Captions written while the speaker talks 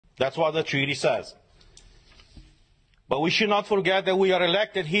That's what the treaty says. But we should not forget that we are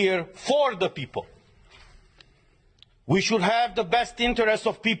elected here for the people. We should have the best interests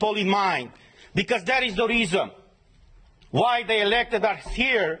of people in mind, because that is the reason why they elected us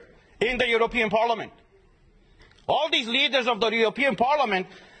here in the European Parliament. All these leaders of the European Parliament,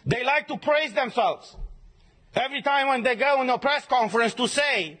 they like to praise themselves every time when they go in a press conference to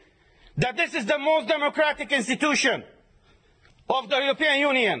say that this is the most democratic institution of the European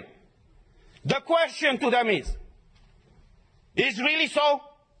Union. The question to them is really so?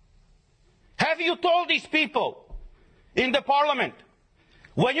 Have you told these people in the Parliament,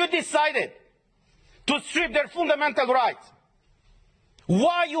 when you decided to strip their fundamental rights,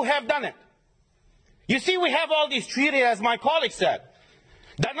 why you have done it? You see, we have all these treaties, as my colleague said,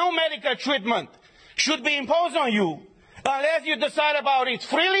 that no medical treatment should be imposed on you unless you decide about it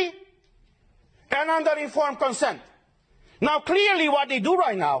freely and under informed consent. Now, clearly what they do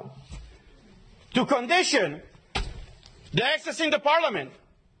right now to condition the access in the Parliament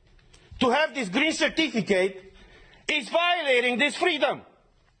to have this green certificate is violating this freedom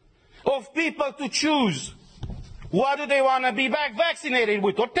of people to choose what do they want to be vaccinated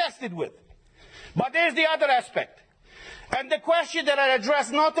with or tested with. But there's the other aspect. And the question that I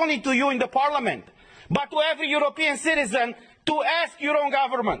address not only to you in the Parliament, but to every European citizen, to ask your own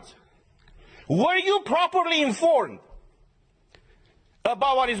government. Were you properly informed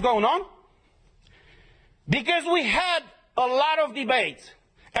about what is going on? Because we had a lot of debates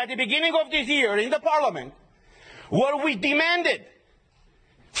at the beginning of this year in the Parliament where we demanded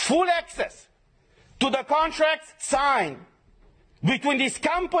full access to the contracts signed between these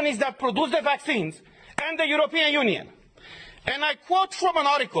companies that produce the vaccines and the European Union. And I quote from an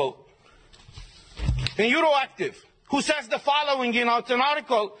article in Euroactiv, who says the following, it's an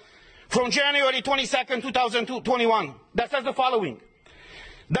article from January 22nd, 2021, that says the following.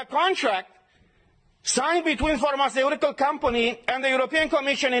 The contract signed between pharmaceutical company and the European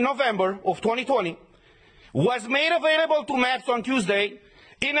Commission in November of 2020 was made available to MEPs on Tuesday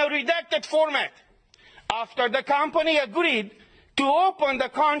in a redacted format after the company agreed to open the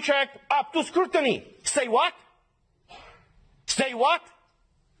contract up to scrutiny. Say what? Say what?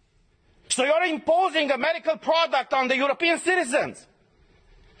 So you're imposing a medical product on the European citizens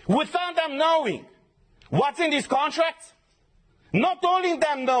without them knowing what's in these contracts? Not only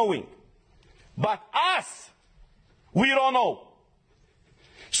them knowing, but us, we don't know.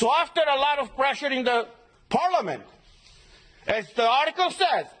 So after a lot of pressure in the Parliament, as the article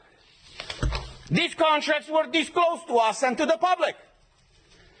says, these contracts were disclosed to us and to the public.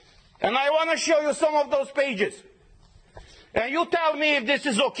 And I want to show you some of those pages. And you tell me if this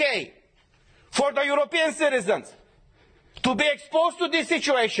is okay for the European citizens to be exposed to this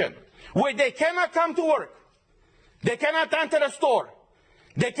situation where they cannot come to work, they cannot enter a store,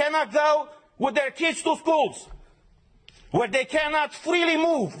 they cannot go with their kids to schools, where they cannot freely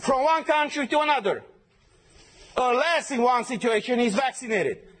move from one country to another, unless in one situation is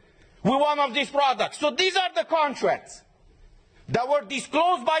vaccinated with one of these products. So these are the contracts that were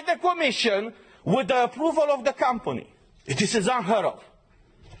disclosed by the Commission with the approval of the company. This is unheard of.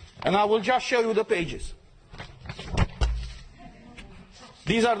 And I will just show you the pages.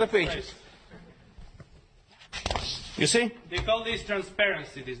 These are the pages. You see? They call this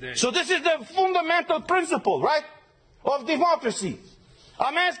transparency these days. So this is the fundamental principle, right, of democracy.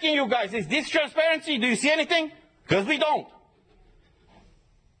 I'm asking you guys, is this transparency? Do you see anything? Because we don't.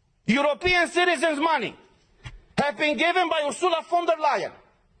 European citizens' money have been given by Ursula von der Leyen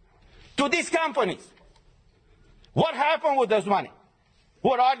to these companies. What happened with this money?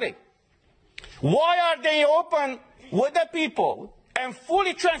 What are they? Why are they open with the people and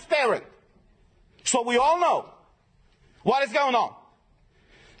fully transparent? So we all know what is going on.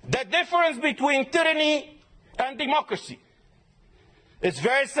 The difference between tyranny and democracy is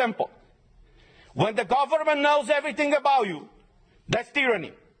very simple. When the government knows everything about you, that's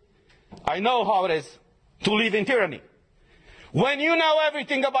tyranny. I know how it is to live in tyranny. When you know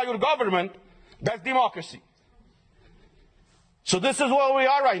everything about your government, that's democracy. So this is where we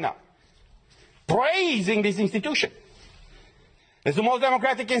are right now, praising this institution. It's the most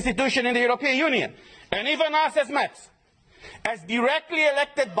democratic institution in the European Union. And even us as MEPs, as directly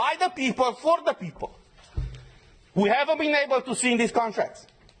elected by the people, for the people, we haven't been able to see in these contracts.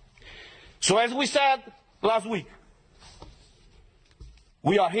 So as we said last week,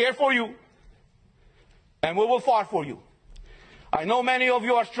 we are here for you, and we will fight for you. I know many of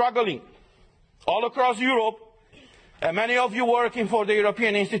you are struggling all across Europe, and many of you working for the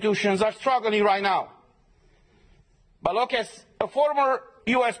European institutions are struggling right now. But look, as a former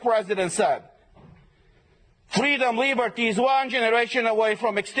US president said, Freedom, liberty is one generation away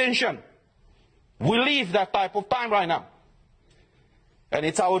from extinction. We live that type of time right now. And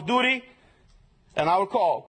it's our duty and our call